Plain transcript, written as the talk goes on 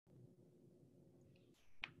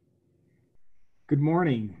Good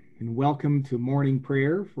morning and welcome to morning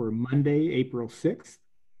prayer for Monday, April 6th.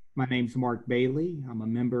 My name's Mark Bailey. I'm a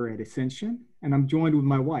member at Ascension and I'm joined with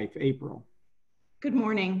my wife, April. Good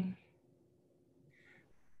morning.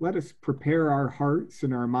 Let us prepare our hearts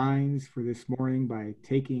and our minds for this morning by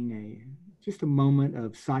taking just a moment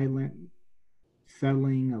of silent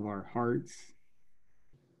settling of our hearts.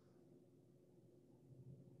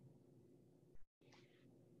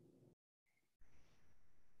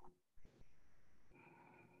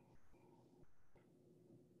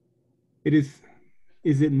 Is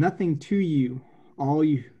it nothing to you, all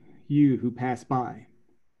you who pass by?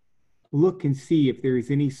 Look and see if there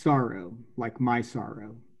is any sorrow like my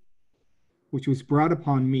sorrow, which was brought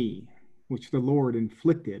upon me, which the Lord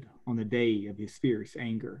inflicted on the day of his fierce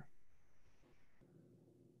anger.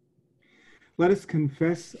 Let us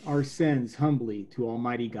confess our sins humbly to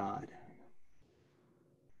Almighty God.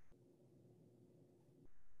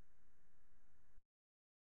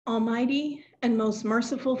 Almighty and most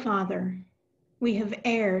merciful Father, we have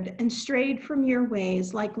erred and strayed from your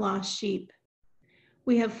ways like lost sheep.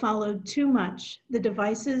 We have followed too much the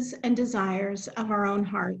devices and desires of our own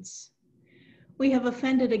hearts. We have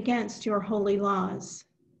offended against your holy laws.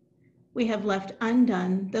 We have left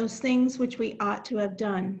undone those things which we ought to have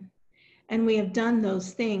done, and we have done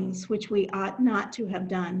those things which we ought not to have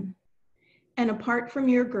done. And apart from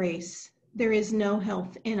your grace, there is no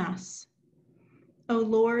health in us. O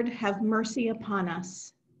Lord, have mercy upon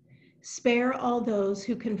us. Spare all those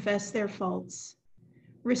who confess their faults.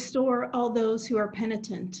 Restore all those who are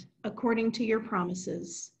penitent according to your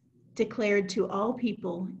promises, declared to all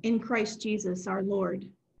people in Christ Jesus our Lord.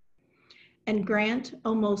 And grant,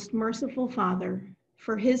 O most merciful Father,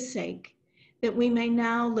 for his sake, that we may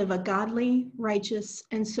now live a godly, righteous,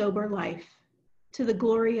 and sober life, to the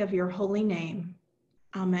glory of your holy name.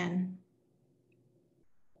 Amen.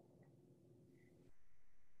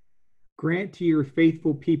 Grant to your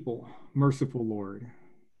faithful people, merciful Lord,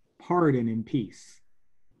 pardon and peace,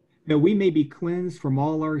 that we may be cleansed from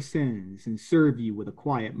all our sins and serve you with a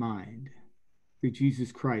quiet mind. Through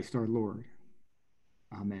Jesus Christ our Lord.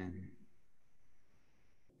 Amen.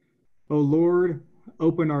 O Lord,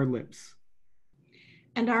 open our lips.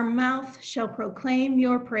 And our mouth shall proclaim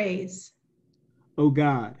your praise. O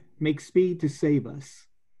God, make speed to save us.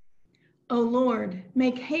 O Lord,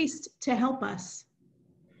 make haste to help us.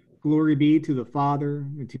 Glory be to the Father,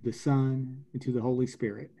 and to the Son, and to the Holy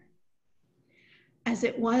Spirit. As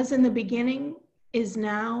it was in the beginning, is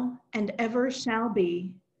now, and ever shall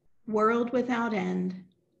be, world without end.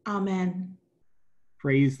 Amen.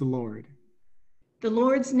 Praise the Lord. The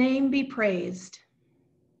Lord's name be praised.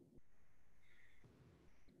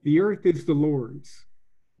 The earth is the Lord's,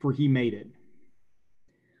 for he made it.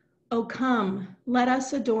 O come, let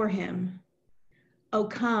us adore him. O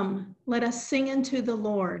come, let us sing unto the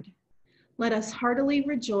Lord. Let us heartily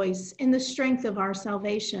rejoice in the strength of our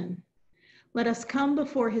salvation. Let us come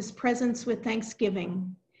before his presence with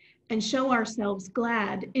thanksgiving and show ourselves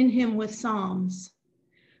glad in him with psalms.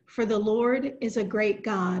 For the Lord is a great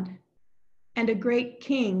God and a great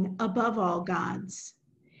King above all gods.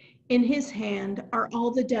 In his hand are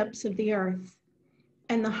all the depths of the earth,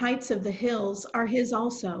 and the heights of the hills are his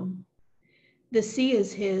also. The sea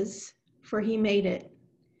is his, for he made it,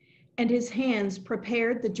 and his hands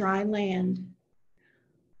prepared the dry land.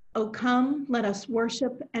 O come, let us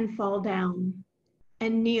worship and fall down,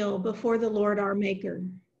 and kneel before the Lord our Maker.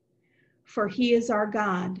 For he is our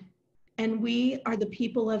God, and we are the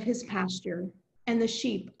people of his pasture, and the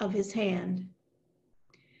sheep of his hand.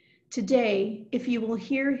 Today, if you will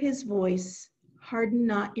hear his voice, harden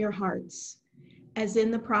not your hearts, as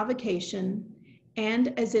in the provocation,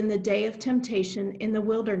 and as in the day of temptation in the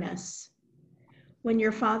wilderness, when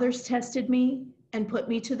your fathers tested me and put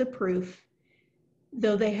me to the proof,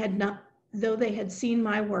 though they had seen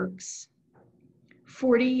my works.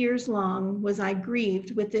 40 years long was I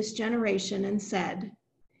grieved with this generation and said,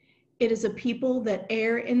 it is a people that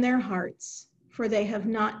err in their hearts, for they have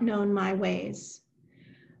not known my ways,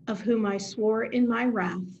 of whom I swore in my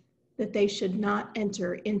wrath that they should not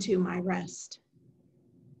enter into my rest.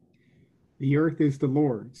 The earth is the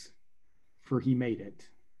Lord's, for he made it.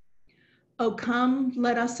 O come,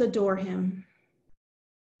 let us adore him.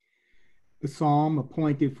 The psalm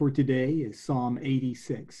appointed for today is Psalm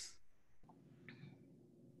 86.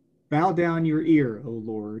 Bow down your ear, O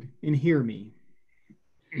Lord, and hear me.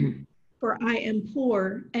 For I am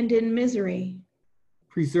poor and in misery.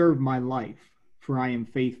 Preserve my life, for I am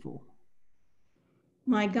faithful.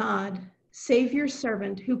 My God, save your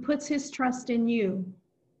servant who puts his trust in you.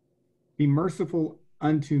 Be merciful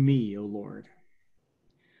unto me, O Lord.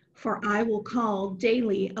 For I will call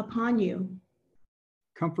daily upon you.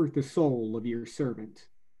 Comfort the soul of your servant.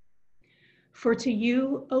 For to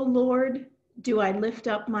you, O Lord, do I lift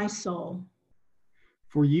up my soul.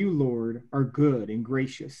 For you, Lord, are good and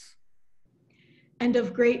gracious, and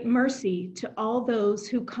of great mercy to all those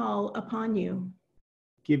who call upon you.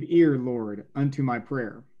 Give ear, Lord, unto my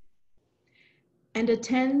prayer. And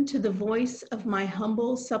attend to the voice of my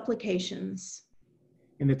humble supplications.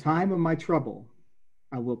 In the time of my trouble,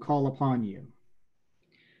 I will call upon you.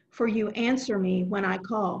 For you answer me when I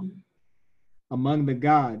call. Among the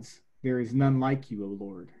gods, there is none like you, O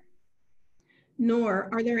Lord. Nor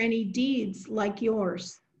are there any deeds like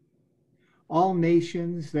yours. All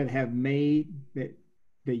nations that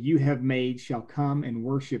you have made shall come and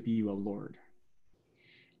worship you, O Lord.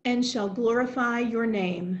 And shall glorify your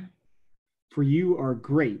name. For you are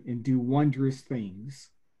great and do wondrous things.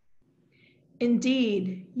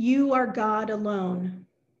 Indeed, you are God alone.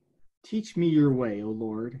 Teach me your way, O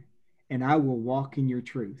Lord, and I will walk in your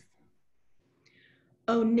truth.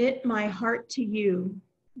 O knit my heart to you,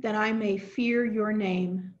 that I may fear your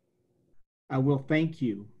name. I will thank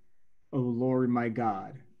you, O Lord my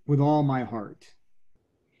God, with all my heart.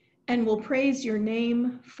 And will praise your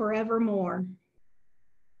name forevermore.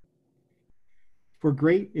 For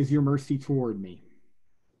great is your mercy toward me.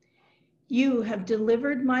 You have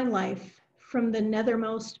delivered my life from the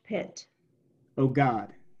nethermost pit. O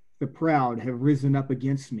God, the proud have risen up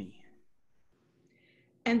against me.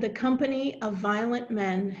 And the company of violent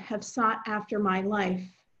men have sought after my life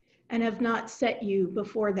and have not set you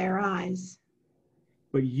before their eyes.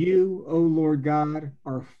 But you, O Lord God,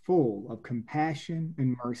 are full of compassion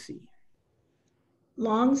and mercy,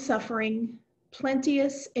 long-suffering,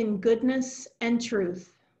 plenteous in goodness and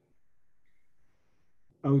truth.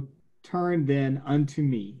 O turn then unto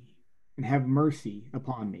me, and have mercy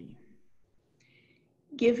upon me.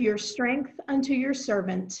 Give your strength unto your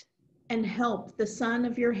servant, and help the son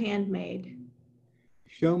of your handmaid.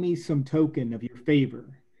 Show me some token of your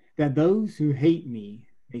favor, that those who hate me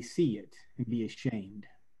may see it and be ashamed.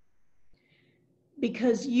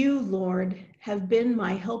 Because you, Lord, have been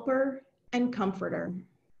my helper and comforter.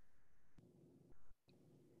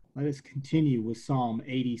 Let us continue with Psalm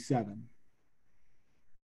 87.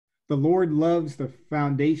 The Lord loves the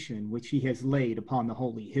foundation which he has laid upon the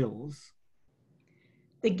holy hills.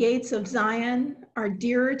 The gates of Zion are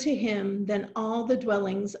dearer to him than all the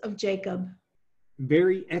dwellings of Jacob.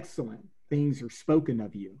 Very excellent things are spoken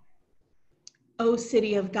of you, O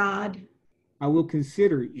city of God. I will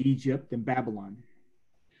consider Egypt and Babylon.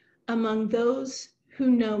 Among those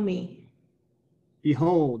who know me.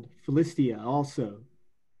 Behold, Philistia also,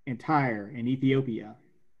 and Tyre and Ethiopia.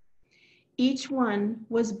 Each one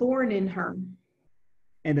was born in her.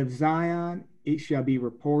 And of Zion it shall be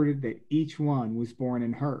reported that each one was born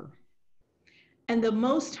in her. And the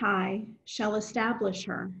Most High shall establish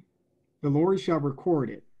her. The Lord shall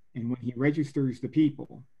record it, and when he registers the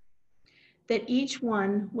people, that each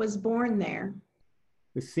one was born there.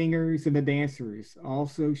 the singers and the dancers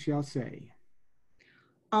also shall say,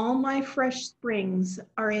 all my fresh springs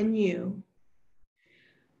are in you.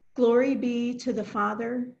 Glory be to the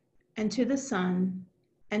Father, and to the Son,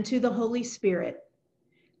 and to the Holy Spirit,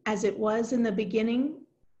 as it was in the beginning,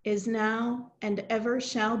 is now, and ever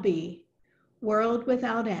shall be, world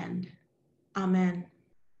without end. Amen.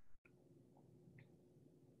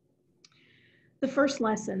 The first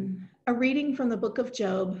lesson, a reading from the book of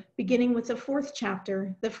Job, beginning with the 4th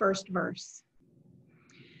chapter, the 1st verse.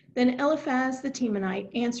 Then Eliphaz the Temanite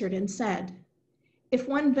answered and said, if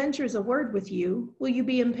one ventures a word with you, will you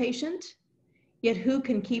be impatient? Yet who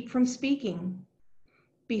can keep from speaking?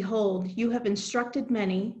 Behold, you have instructed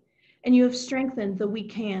many, and you have strengthened the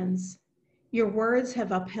weak hands. Your words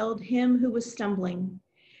have upheld him who was stumbling,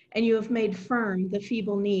 and you have made firm the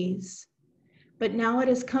feeble knees. But now it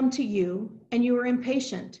has come to you, and you are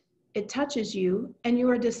impatient. It touches you, and you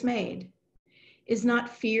are dismayed. Is not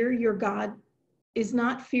fear of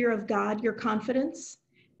God your confidence,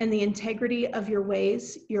 and the integrity of your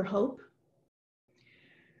ways your hope?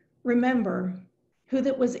 Remember, who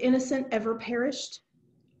that was innocent ever perished?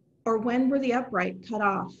 Or when were the upright cut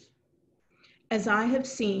off? As I have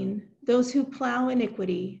seen, those who plow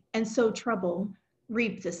iniquity and sow trouble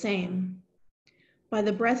reap the same. By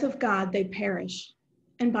the breath of God they perish,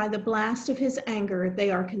 and by the blast of his anger they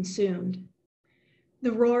are consumed.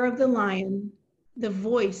 The roar of the lion, the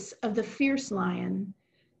voice of the fierce lion,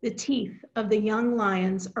 the teeth of the young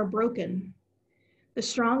lions are broken. The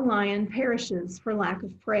strong lion perishes for lack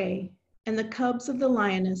of prey, and the cubs of the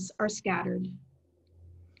lioness are scattered.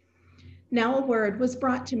 Now a word was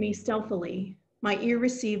brought to me stealthily. My ear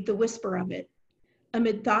received the whisper of it.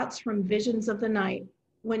 Amid thoughts from visions of the night,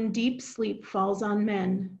 when deep sleep falls on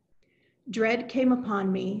men. Dread came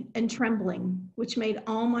upon me, and trembling, which made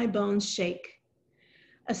all my bones shake.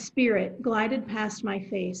 A spirit glided past my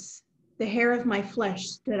face. The hair of my flesh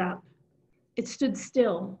stood up. It stood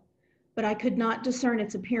still, but I could not discern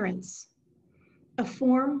its appearance. A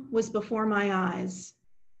form was before my eyes.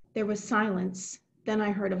 There was silence. Then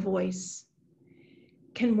I heard a voice.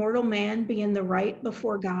 Can mortal man be in the right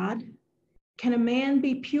before God? Can a man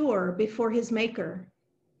be pure before his Maker?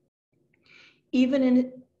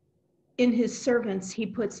 Even in his servants he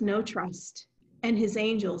puts no trust, and his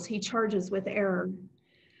angels he charges with error.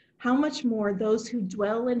 How much more those who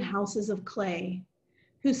dwell in houses of clay,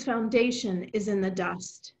 whose foundation is in the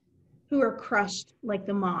dust, who are crushed like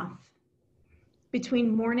the moth.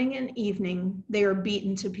 Between morning and evening, they are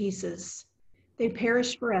beaten to pieces. They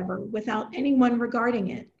perish forever without anyone regarding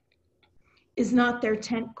it. Is not their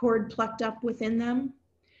tent cord plucked up within them?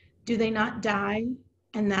 Do they not die,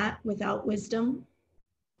 and that without wisdom?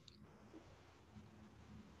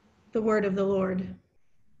 The word of the Lord.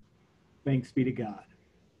 Thanks be to God.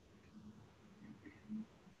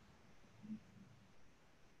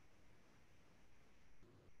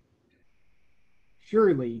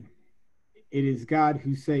 Surely it is God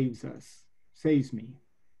who saves me.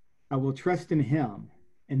 I will trust in him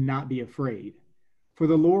and not be afraid. For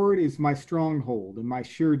the Lord is my stronghold and my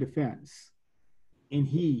sure defense, and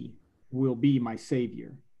he will be my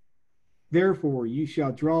Savior. Therefore you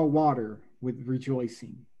shall draw water with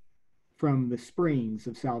rejoicing from the springs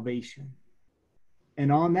of salvation.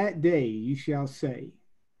 And on that day you shall say,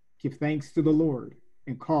 give thanks to the Lord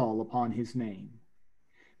and call upon his name.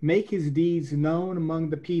 Make his deeds known among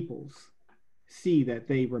the peoples. See that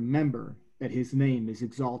they remember that his name is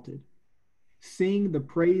exalted. Sing the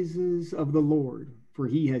praises of the Lord, for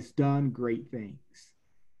he has done great things,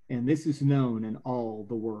 and this is known in all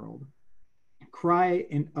the world. Cry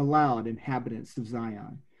aloud, inhabitants of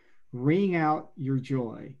Zion. Ring out your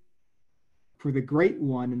joy, for the great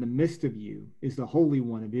one in the midst of you is the Holy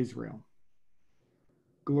One of Israel.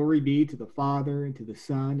 Glory be to the Father, and to the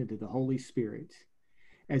Son, and to the Holy Spirit,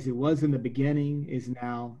 as it was in the beginning, is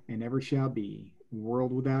now, and ever shall be,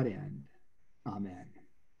 world without end. Amen.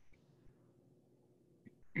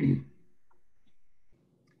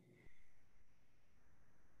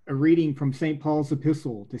 A reading from St. Paul's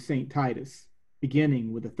epistle to St. Titus,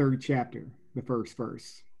 beginning with the 3rd chapter, the 1st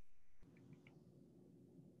verse.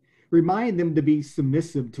 Remind them to be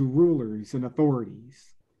submissive to rulers and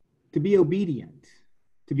authorities, to be obedient,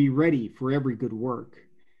 to be ready for every good work,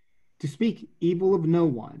 to speak evil of no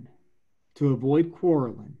one, to avoid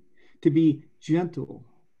quarreling, to be gentle,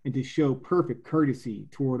 and to show perfect courtesy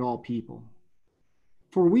toward all people.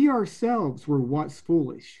 For we ourselves were once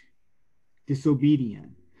foolish, disobedient,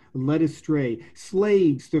 led astray,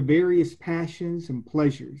 slaves to various passions and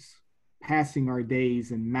pleasures, passing our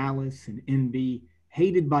days in malice and envy,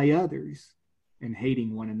 hated by others and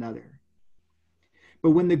hating one another.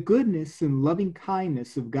 But when the goodness and loving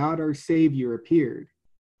kindness of God our Savior appeared,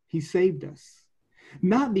 he saved us,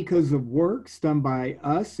 not because of works done by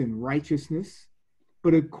us in righteousness,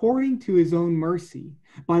 but according to his own mercy,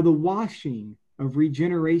 by the washing of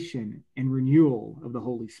regeneration and renewal of the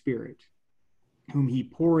Holy Spirit, whom he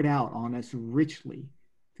poured out on us richly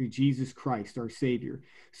through Jesus Christ our Savior,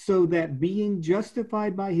 so that being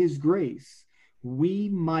justified by his grace, we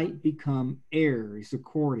might become heirs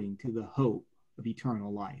according to the hope of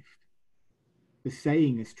eternal life. The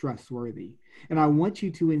saying is trustworthy, and I want you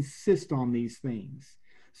to insist on these things,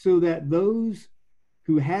 so that those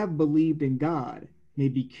who have believed in God may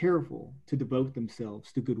be careful to devote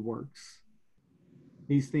themselves to good works.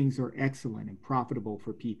 These things are excellent and profitable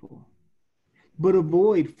for people. But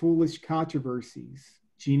avoid foolish controversies,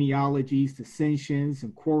 genealogies, dissensions,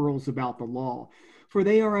 and quarrels about the law, for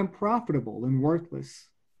they are unprofitable and worthless.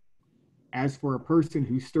 As for a person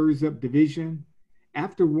who stirs up division,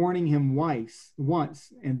 after warning him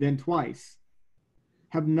once and then twice,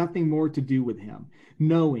 have nothing more to do with him,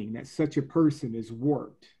 knowing that such a person is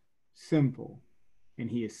warped, sinful, and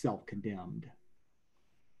he is self-condemned.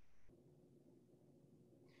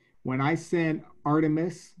 When I send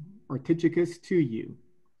Artemas or Tychicus to you,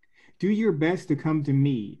 do your best to come to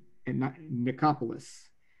me at Nicopolis,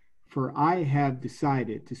 for I have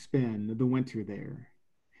decided to spend the winter there.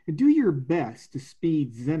 And do your best to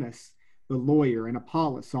speed Zenas, the lawyer, and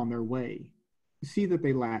Apollos on their way, to see that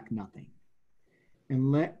they lack nothing.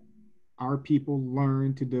 And let our people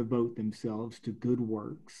learn to devote themselves to good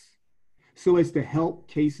works, so as to help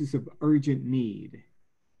cases of urgent need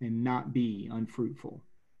and not be unfruitful.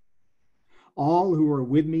 All who are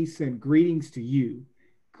with me send greetings to you.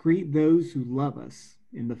 Greet those who love us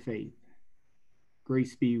in the faith.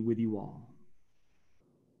 Grace be with you all.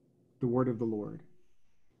 The word of the Lord.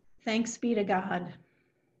 Thanks be to God.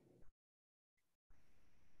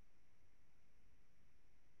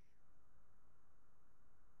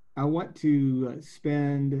 I want to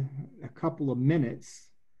spend a couple of minutes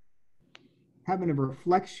having a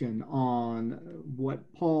reflection on what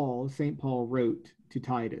St. Paul wrote to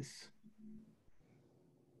Titus.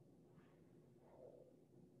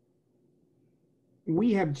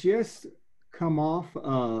 We have just come off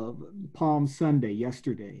of Palm Sunday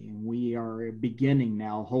yesterday, and we are beginning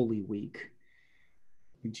now Holy Week.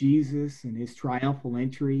 Jesus and his triumphal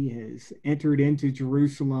entry has entered into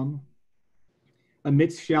Jerusalem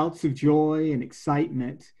amidst shouts of joy and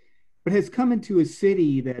excitement, but has come into a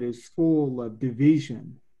city that is full of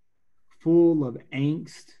division, full of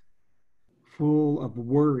angst, full of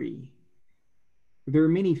worry. There are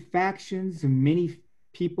many factions and many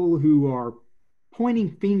people who are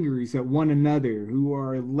pointing fingers at one another, who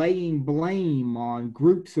are laying blame on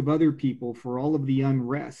groups of other people for all of the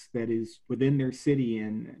unrest that is within their city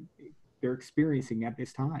and they're experiencing at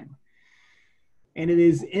this time. And it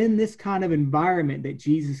is in this kind of environment that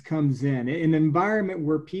Jesus comes in, an environment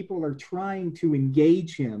where people are trying to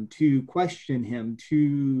engage him, to question him,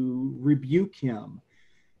 to rebuke him.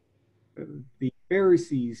 The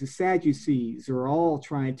Pharisees, the Sadducees are all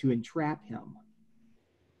trying to entrap him.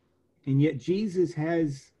 And yet Jesus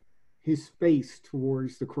has his face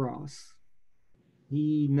towards the cross.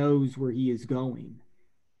 He knows where he is going,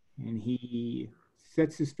 and he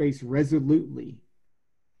sets his face resolutely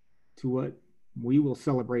to what we will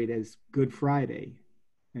celebrate as Good Friday,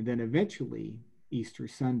 and then eventually Easter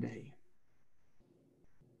Sunday.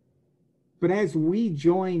 But as we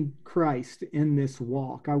join Christ in this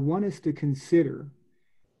walk, I want us to consider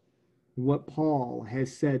what Paul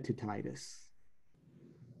has said to Titus.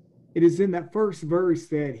 It is in that first verse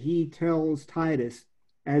that he tells Titus,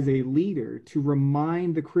 as a leader, to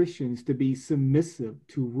remind the Christians to be submissive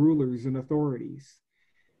to rulers and authorities.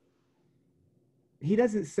 He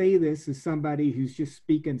doesn't say this as somebody who's just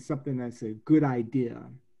speaking something that's a good idea.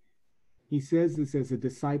 He says this as a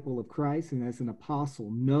disciple of Christ and as an apostle,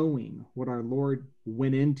 knowing what our Lord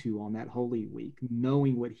went into on that Holy Week,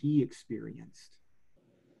 knowing what he experienced.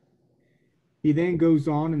 He then goes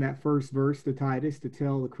on in that first verse to Titus to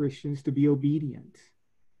tell the Christians to be obedient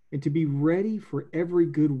and to be ready for every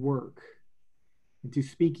good work and to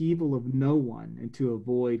speak evil of no one and to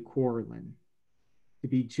avoid quarreling, to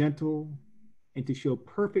be gentle and to show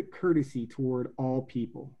perfect courtesy toward all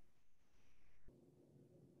people.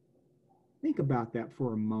 Think about that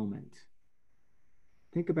for a moment.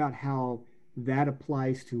 Think about how that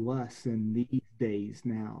applies to us in these days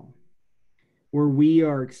now, where we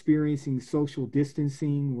are experiencing social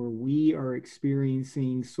distancing, where we are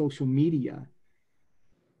experiencing social media,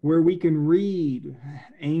 where we can read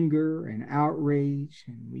anger and outrage,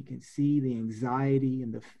 and we can see the anxiety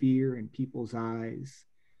and the fear in people's eyes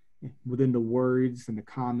within the words and the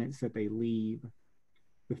comments that they leave,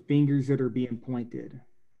 the fingers that are being pointed.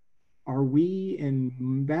 Are we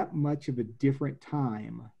in that much of a different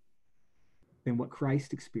time than what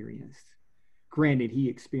Christ experienced? Granted, he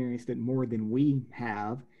experienced it more than we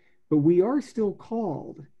have, but we are still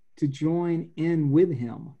called to join in with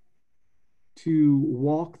him to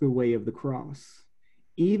walk the way of the cross,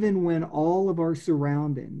 even when all of our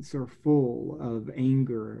surroundings are full of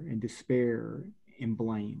anger and despair and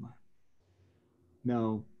blame.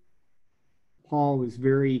 No, Paul was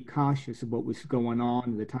very cautious of what was going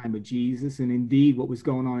on at the time of Jesus, and indeed what was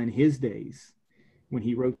going on in his days when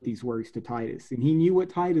he wrote these words to Titus. And he knew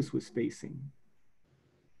what Titus was facing.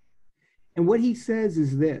 And what he says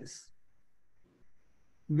is this,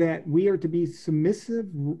 that we are to be submissive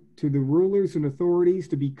to the rulers and authorities,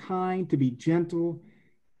 to be kind, to be gentle,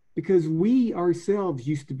 because we ourselves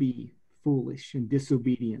used to be foolish and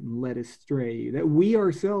disobedient and led astray, that we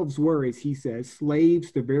ourselves were, as he says,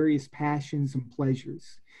 slaves to various passions and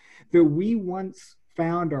pleasures, that we once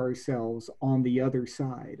found ourselves on the other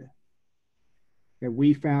side, that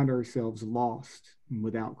we found ourselves lost and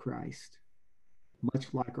without Christ,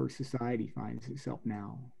 much like our society finds itself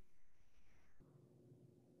now,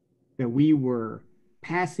 that we were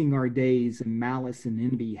passing our days in malice and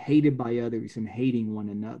envy, hated by others and hating one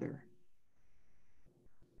another.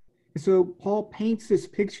 So Paul paints this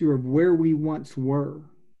picture of where we once were.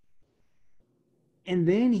 And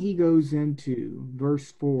then he goes into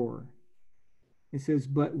verse 4. It says,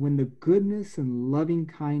 "But when the goodness and loving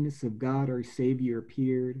kindness of God our Savior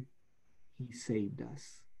appeared, he saved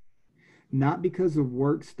us. Not because of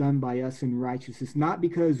works done by us in righteousness, not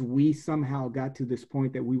because we somehow got to this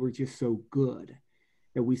point that we were just so good,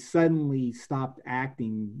 that we suddenly stopped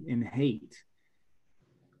acting in hate,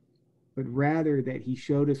 but rather that he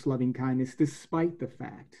showed us loving kindness despite the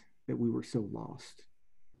fact that we were so lost,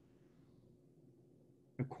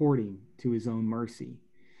 according to his own mercy,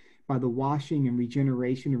 by the washing and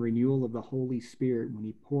regeneration and renewal of the Holy Spirit when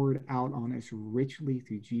he poured out on us richly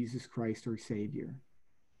through Jesus Christ our Savior,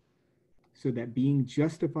 so that being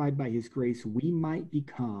justified by his grace, we might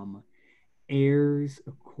become heirs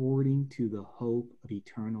according to the hope of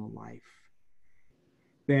eternal life.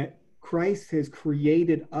 That Christ has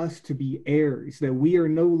created us to be heirs, that we are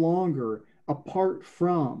no longer apart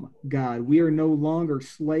from God. We are no longer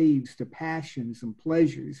slaves to passions and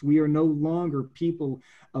pleasures. We are no longer people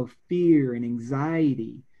of fear and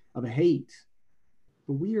anxiety, of hate,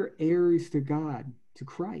 but we are heirs to God, to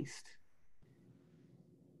Christ,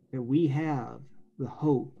 that we have the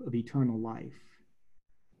hope of eternal life.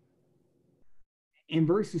 In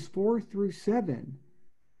verses 4 through 7,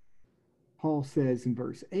 Paul says in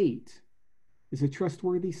verse 8, is a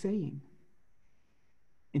trustworthy saying.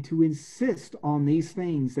 And to insist on these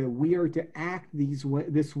things, that we are to act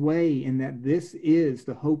this way, and that this is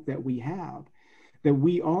the hope that we have, that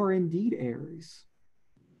we are indeed heirs,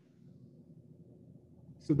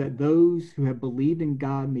 so that those who have believed in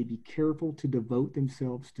God may be careful to devote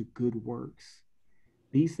themselves to good works.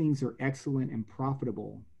 These things are excellent and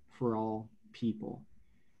profitable for all people.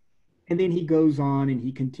 And then he goes on and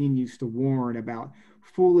he continues to warn about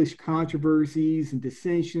foolish controversies and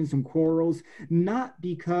dissensions and quarrels, not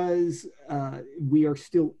because we are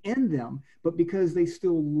still in them, but because they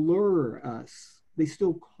still lure us. They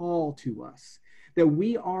still call to us, that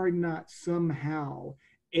we are not somehow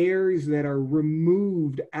heirs that are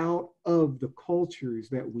removed out of the cultures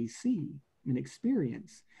that we see and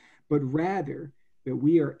experience, but rather that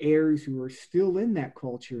we are heirs who are still in that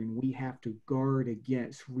culture, and we have to guard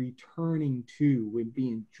against returning to and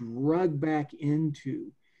being dragged back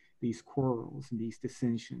into these quarrels and these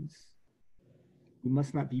dissensions. We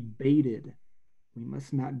must not be baited. We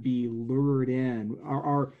must not be lured in.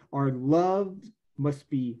 Our love must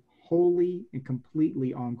be wholly and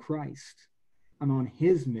completely on Christ and on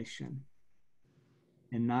his mission,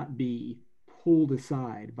 and not be pulled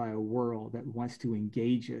aside by a world that wants to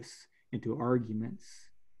engage us into arguments.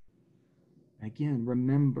 Again,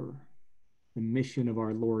 remember the mission of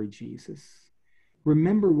our Lord Jesus.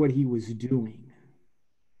 Remember what he was doing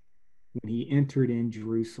when he entered in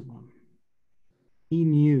Jerusalem. He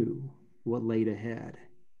knew what laid ahead.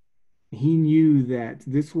 He knew that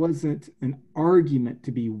this wasn't an argument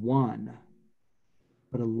to be won,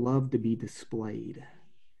 but a love to be displayed.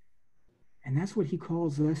 And that's what he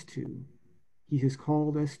calls us to. He has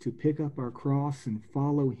called us to pick up our cross and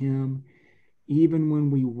follow him, even when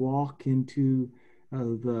we walk into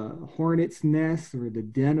the hornet's nest or the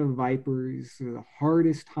den of vipers, or the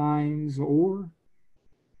hardest times, or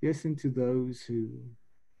just into those who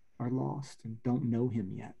are lost and don't know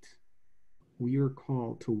him yet. We are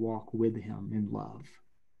called to walk with him in love,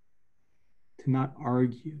 to not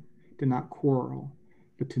argue, to not quarrel,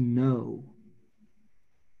 but to know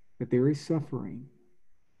that there is suffering,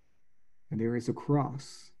 and there is a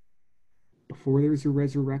cross before there's a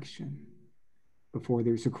resurrection, before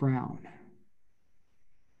there's a crown.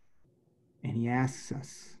 And he asks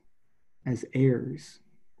us as heirs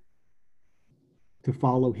to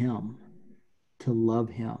follow him, to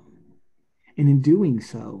love him, and in doing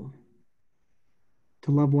so,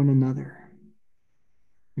 to love one another,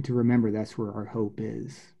 and to remember that's where our hope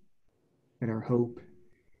is, that our hope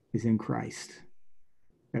is in Christ,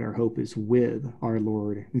 that our hope is with our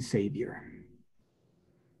Lord and Savior.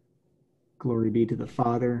 Glory be to the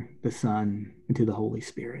Father, the Son, and to the Holy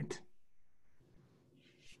Spirit.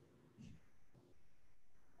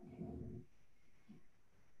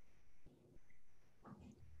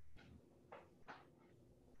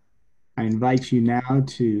 I invite you now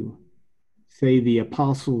to say the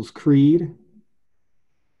Apostles' Creed.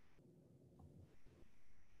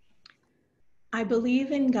 I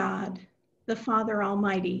believe in God, the Father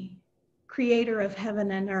Almighty, creator of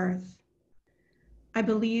heaven and earth. I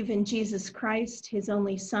believe in Jesus Christ, his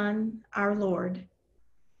only Son, our Lord.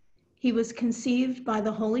 He was conceived by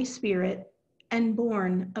the Holy Spirit and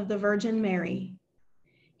born of the Virgin Mary.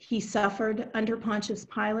 He suffered under Pontius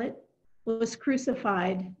Pilate, was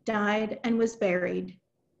crucified, died, and was buried.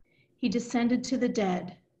 He descended to the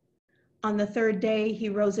dead. On the third day, he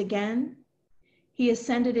rose again. He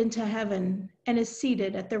ascended into heaven and is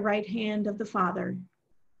seated at the right hand of the Father.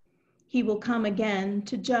 He will come again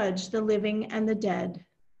to judge the living and the dead.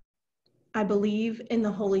 I believe in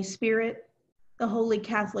the Holy Spirit, the Holy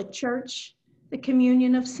Catholic Church, the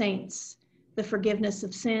communion of saints, the forgiveness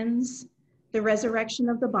of sins, the resurrection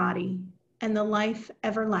of the body, and the life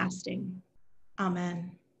everlasting.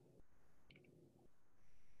 Amen.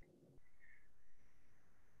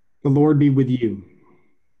 The Lord be with you.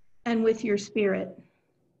 And with your spirit.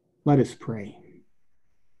 Let us pray.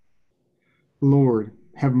 Lord,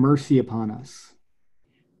 have mercy upon us.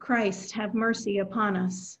 Christ, have mercy upon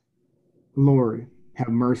us. Lord, have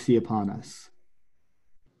mercy upon us.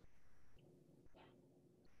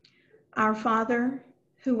 Our Father,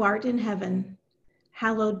 who art in heaven,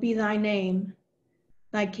 hallowed be thy name.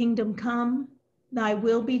 Thy kingdom come, thy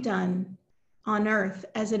will be done, on earth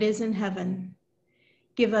as it is in heaven.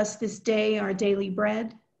 Give us this day our daily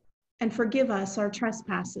bread, and forgive us our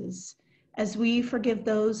trespasses, as we forgive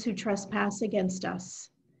those who trespass against us.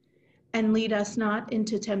 And lead us not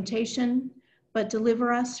into temptation, but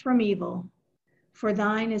deliver us from evil. For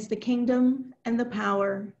thine is the kingdom, and the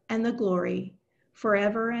power, and the glory,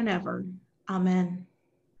 forever and ever. Amen.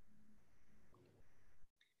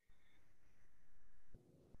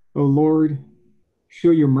 O Lord,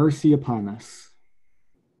 show your mercy upon us.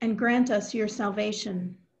 And grant us your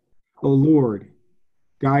salvation. O Lord,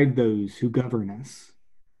 guide those who govern us.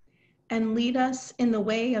 And lead us in the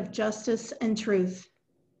way of justice and truth.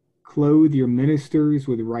 Clothe your ministers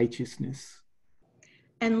with righteousness.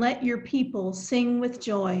 And let your people sing with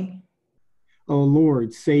joy. O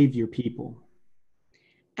Lord, save your people.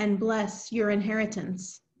 And bless your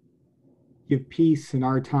inheritance. Give peace in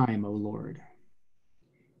our time, O Lord.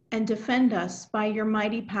 And defend us by your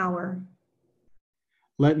mighty power.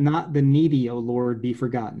 Let not the needy, O Lord, be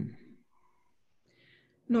forgotten.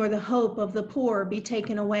 Nor the hope of the poor be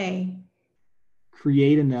taken away.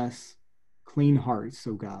 Create in us clean hearts,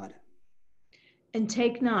 O God. And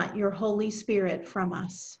take not your Holy Spirit from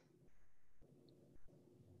us.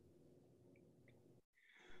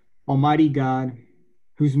 Almighty God,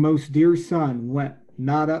 whose most dear Son went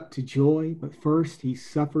not up to joy, but first he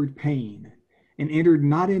suffered pain and entered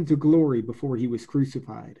not into glory before he was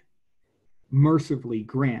crucified, mercifully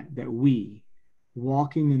grant that we,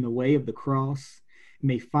 walking in the way of the cross,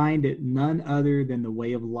 may find it none other than the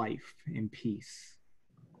way of life and peace.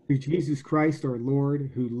 Through Jesus Christ our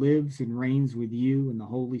Lord, who lives and reigns with you in the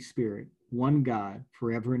Holy Spirit, one God,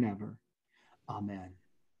 forever and ever. Amen.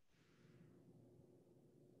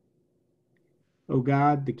 O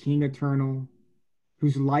God, the King eternal,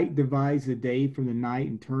 whose light divides the day from the night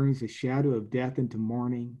and turns the shadow of death into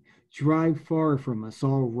morning, drive far from us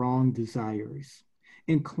all wrong desires.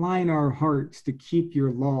 Incline our hearts to keep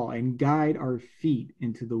your law and guide our feet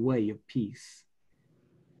into the way of peace.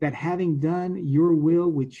 That having done your will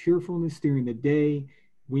with cheerfulness during the day,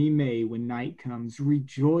 we may, when night comes,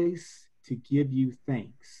 rejoice to give you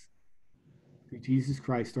thanks. Through Jesus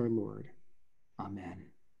Christ our Lord. Amen.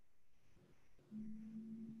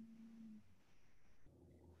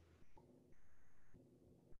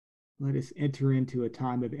 Let us enter into a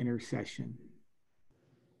time of intercession.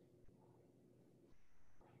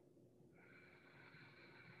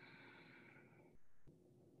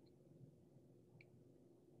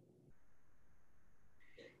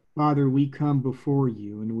 Father, we come before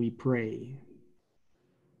you and we pray.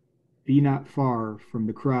 Be not far from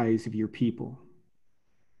the cries of your people.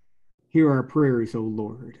 Hear our prayers, O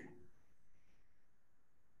Lord.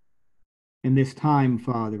 In this time,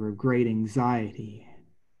 Father, of great anxiety,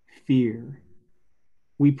 fear,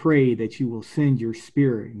 we pray that you will send your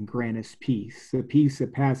Spirit and grant us peace, a peace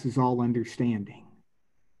that passes all understanding.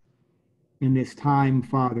 In this time,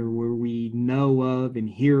 Father, where we know of and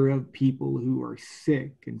hear of people who are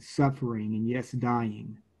sick and suffering and yes,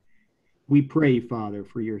 dying, we pray, Father,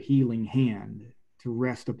 for your healing hand to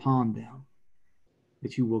rest upon them,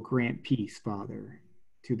 that you will grant peace, Father,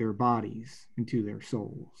 to their bodies and to their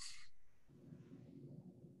souls.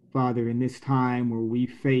 Father, in this time where we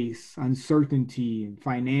face uncertainty and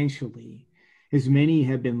financially, as many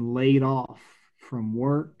have been laid off from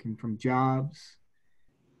work and from jobs,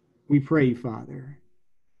 we pray, Father,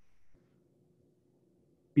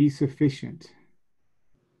 be sufficient,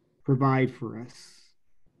 provide for us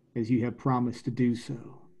as you have promised to do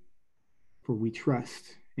so, for we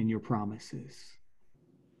trust in your promises.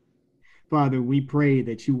 Father, we pray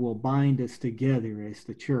that you will bind us together as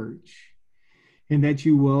the church, and that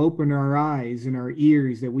you will open our eyes and our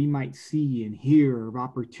ears that we might see and hear of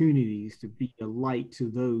opportunities to be a light to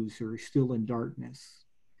those who are still in darkness.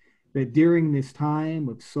 That during this time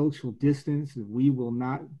of social distance, that we will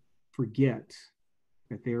not forget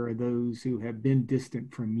that there are those who have been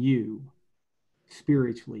distant from you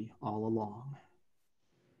spiritually all along.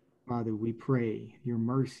 Father, we pray your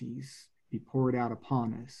mercies be poured out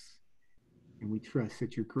upon us, and we trust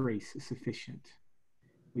that your grace is sufficient.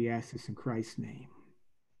 We ask this in Christ's name.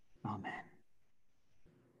 Amen.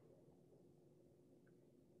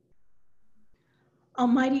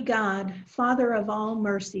 Almighty God, Father of all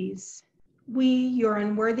mercies, We, your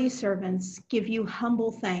unworthy servants, give you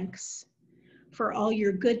humble thanks for all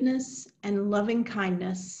your goodness and loving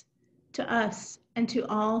kindness to us and to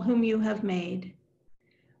all whom you have made.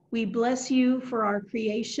 We bless you for our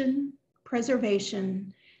creation,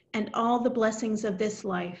 preservation, and all the blessings of this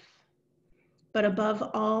life, but above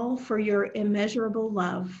all for your immeasurable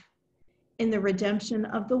love in the redemption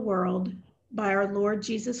of the world by our Lord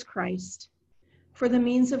Jesus Christ, for the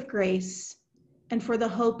means of grace and for the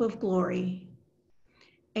hope of glory.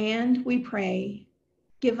 And we pray,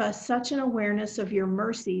 give us such an awareness of your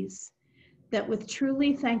mercies that with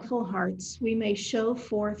truly thankful hearts we may show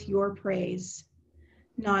forth your praise,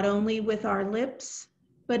 not only with our lips,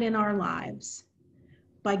 but in our lives,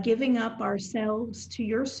 by giving up ourselves to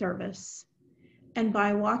your service and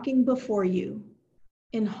by walking before you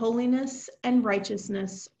in holiness and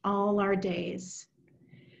righteousness all our days.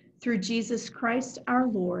 Through Jesus Christ our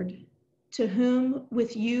Lord, to whom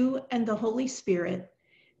with you and the Holy Spirit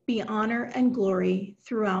be honor and glory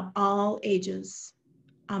throughout all ages.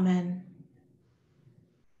 Amen.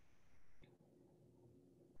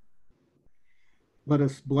 Let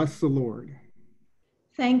us bless the Lord.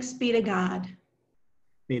 Thanks be to God.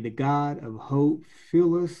 May the God of hope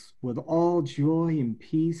fill us with all joy and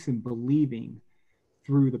peace in believing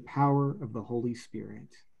through the power of the Holy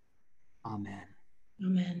Spirit. Amen.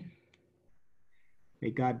 Amen.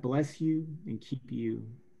 May God bless you and keep you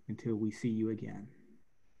until we see you again.